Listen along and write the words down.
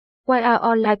Why are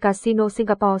online casino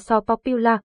Singapore so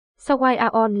popular? So why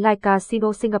are online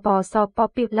casino Singapore so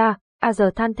popular?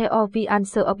 Other than the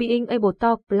answer of being able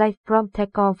to play from the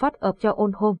comfort of your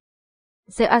own home.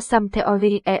 There are some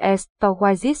theories as to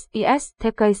why this is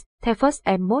the case. The first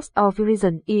and most obvious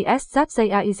reason is that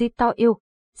they are easy to use.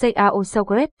 They are also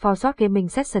great for short gaming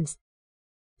sessions.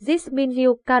 This means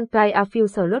you can play a few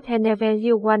slots whenever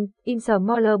you want in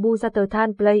smaller budget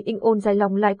than playing all day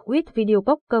long like with video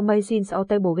poker machines or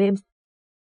table games.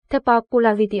 The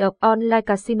popularity of online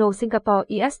casino Singapore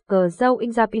is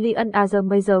growing rapidly. Another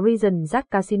major reason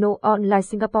that casino online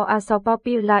Singapore are so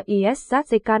popular is that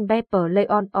they can be played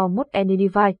on almost any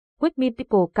device, which means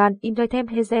people can enjoy them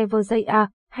wherever they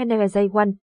are, whenever they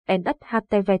want, and at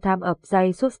whatever time of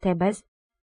day suits them best.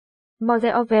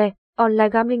 Moreover,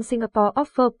 online gambling Singapore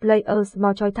offers players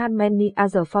more choice than many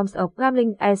other forms of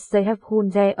gambling as they have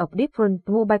hundreds of different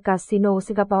mobile casino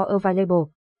Singapore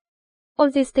available. All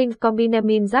these things combined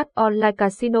means that online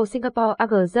casino Singapore are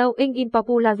growing in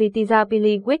popularity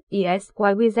rapidly, which is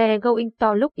why we are going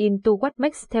to look into what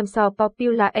makes them so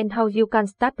popular and how you can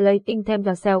start playing them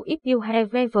yourself if you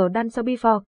have never done so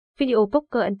before. Video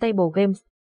poker and table games.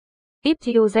 If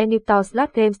you are new to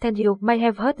slot games, then you may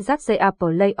have heard that they are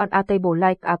played on a table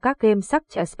like a card game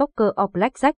such as poker or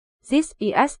blackjack. This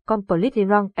is completely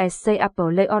wrong as they are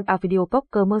played on a video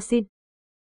poker machine.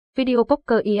 Video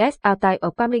poker is a type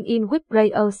of gambling in which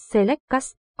players select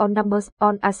cards or numbers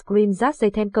on a screen that they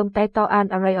then compete to an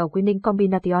array of winning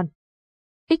combinations.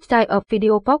 Each type of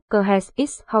video poker has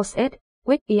its house rate,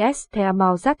 which is the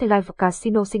amount that the live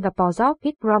casino Singapore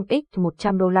get from each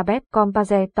 $100 bet compared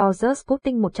to just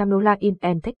putting $100 in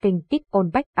and taking it on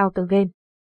back out again.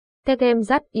 The game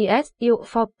that is used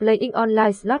for playing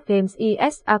online slot games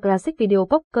is a classic video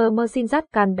poker machine that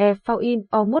can be found in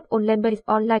almost all land-based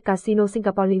online casino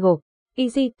Singapore legal.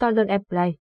 Easy to learn and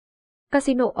play.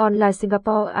 Casino online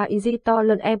Singapore are easy to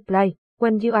learn and play.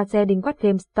 When you are deciding what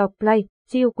games to play,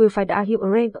 you will find a huge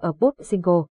range of both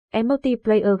single and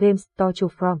multiplayer games to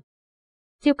choose from.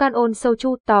 You can also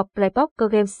choose to play poker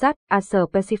games that are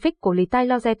specifically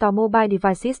tailored to mobile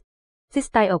devices. This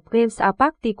type of games are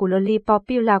particularly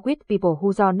popular with people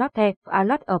who do not have a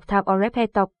lot of time or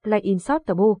effort to play in short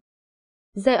term.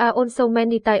 There are also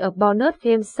many types of bonus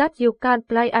games that you can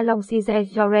play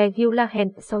alongside your regular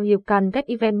hand, so you can get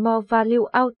even more value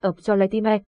out of your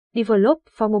legitimate. Developed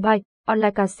for mobile,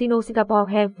 online casino Singapore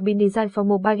have been designed for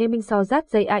mobile gaming so that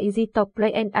they are easy to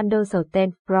play and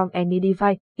understand from any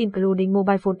device, including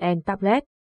mobile phone and tablet.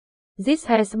 This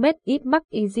has made it much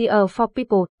easier for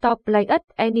people to play at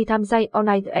any time day or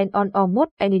night and on almost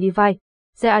any device.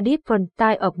 There are different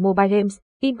types of mobile games,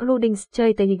 including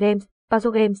strategy games,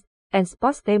 puzzle games, and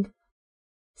sports games.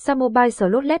 Some mobile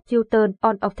slots let you turn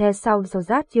on off their sound so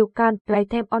that you can play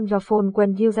them on your phone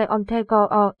when you are on the go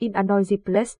or in a noisy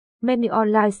place. Many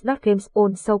online slot games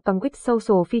also come with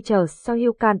social features so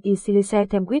you can easily share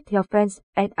them with your friends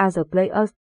and other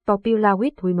players. Popular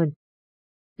with women.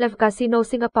 Live casino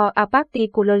Singapore are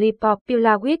particularly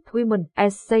popular with women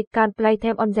as they can play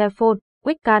them on their phone,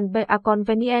 which can be a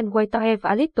convenient way to have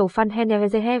a little fun whenever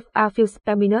they have a few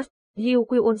spare minutes. You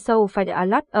will also find a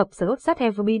lot of slots that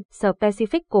have been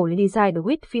specifically designed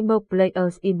with female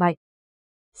players in mind.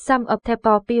 Some of the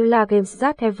popular games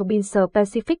that have been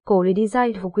specifically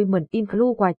designed for women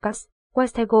include White Cards,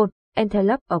 Questable, and The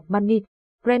Love of Money,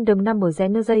 Random Number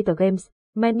Generator games.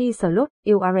 Many slots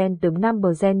use a random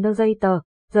number generator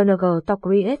to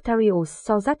create scenarios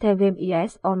so that the game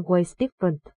is always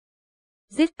different.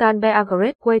 This can be a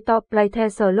great way to play the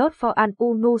slot for an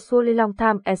unusually long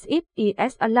time as it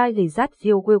is unlikely that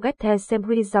you will get the same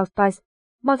result twice.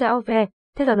 Moreover,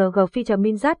 the RNG feature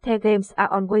means that the games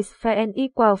are always fair and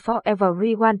equal for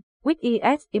everyone, which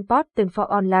is important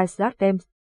for online slot games.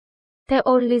 The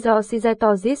only downside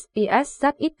to this is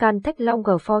that it can take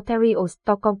longer for scenarios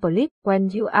to complete when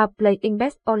you are playing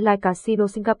best online casino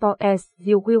Singapore as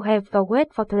you will have to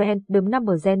wait for the random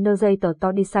number generator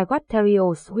to decide what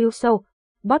scenarios will show.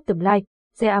 Bottom line,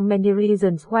 there are many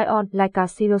reasons why online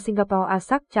casino Singapore are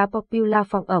such a popular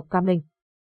form of gambling.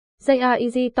 They are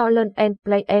easy to learn and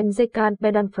play and they can be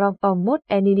done from almost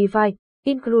any device,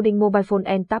 including mobile phone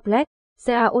and tablet.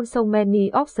 There are also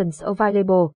many options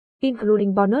available,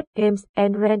 including bonus games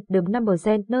and random number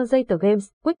generator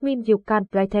games, which means you can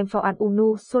play them for an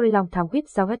unusually long time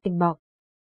without getting bored.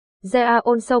 There are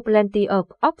also plenty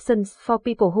of options for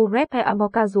people who require a more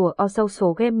casual or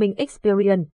social gaming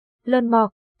experience. Learn more,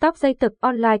 top dây thực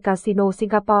online Casino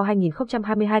Singapore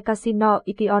 2022 Casino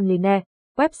Iki Online,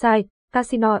 website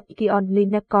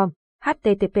casinoikionline.com,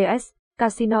 https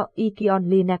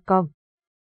casinoikionline.com.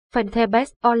 Find the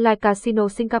best online casino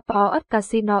Singapore at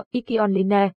Casino Iki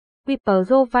Online. We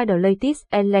provide the latest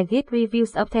and latest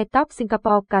reviews of the top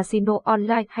Singapore Casino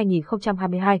Online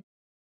 2022.